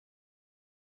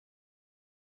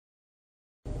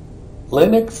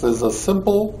Linux is a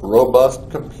simple, robust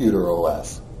computer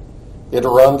OS. It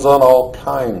runs on all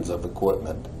kinds of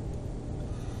equipment.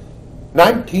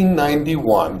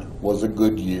 1991 was a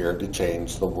good year to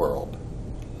change the world.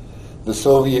 The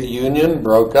Soviet Union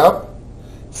broke up,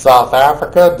 South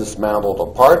Africa dismantled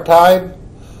apartheid,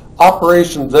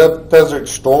 Operation Desert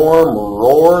Storm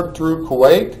roared through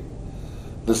Kuwait,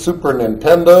 the Super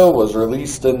Nintendo was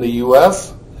released in the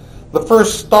US, the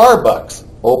first Starbucks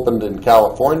opened in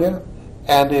California,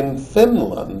 and in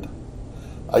Finland,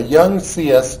 a young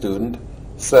CS student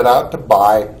set out to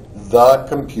buy the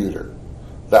computer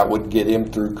that would get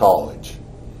him through college.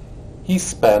 He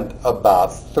spent about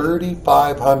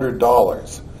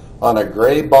 $3,500 on a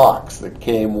gray box that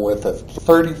came with a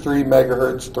 33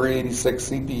 MHz 386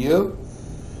 CPU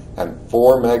and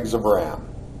 4 megs of RAM.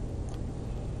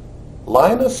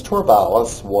 Linus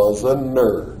Torvalds was a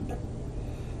nerd.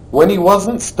 When he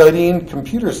wasn't studying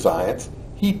computer science,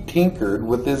 he tinkered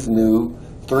with his new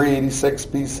 386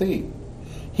 PC.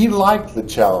 He liked the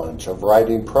challenge of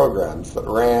writing programs that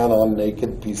ran on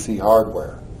naked PC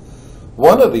hardware.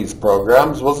 One of these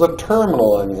programs was a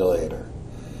terminal emulator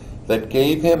that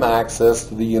gave him access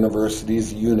to the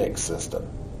university's Unix system.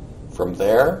 From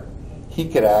there, he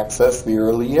could access the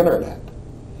early internet.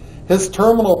 His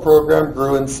terminal program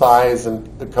grew in size and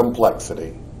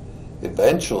complexity.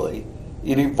 Eventually,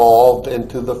 it evolved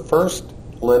into the first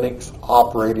Linux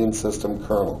operating system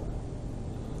kernel.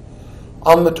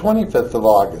 On the 25th of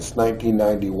August,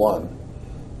 1991,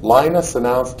 Linus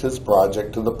announced his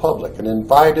project to the public and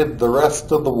invited the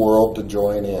rest of the world to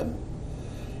join in.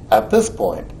 At this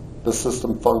point, the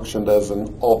system functioned as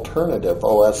an alternative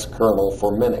OS kernel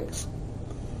for Minix.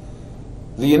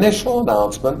 The initial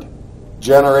announcement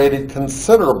generated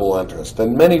considerable interest,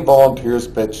 and many volunteers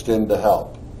pitched in to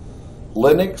help.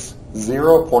 Linux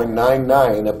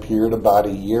 0.99 appeared about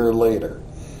a year later.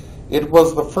 It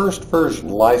was the first version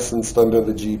licensed under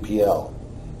the GPL.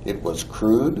 It was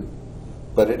crude,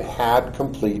 but it had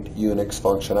complete Unix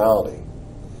functionality.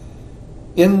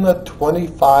 In the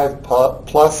 25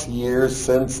 plus years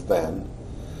since then,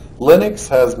 Linux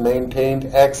has maintained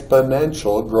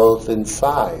exponential growth in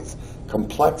size,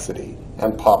 complexity,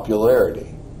 and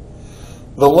popularity.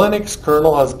 The Linux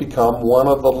kernel has become one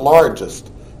of the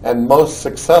largest and most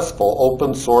successful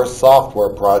open source software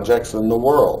projects in the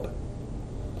world.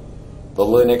 The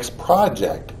Linux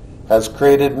project has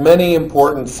created many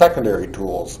important secondary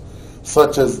tools,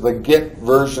 such as the Git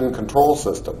version control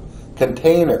system,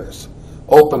 containers,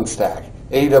 OpenStack,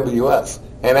 AWS,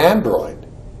 and Android.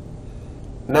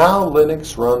 Now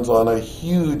Linux runs on a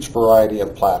huge variety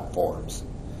of platforms.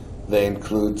 They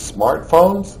include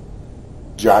smartphones,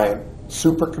 giant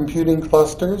supercomputing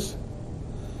clusters,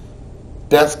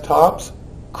 desktops,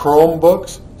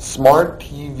 Chromebooks, smart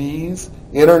TVs,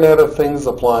 Internet of Things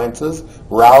appliances,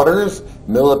 routers,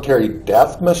 military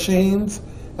death machines,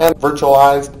 and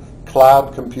virtualized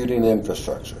cloud computing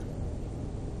infrastructure.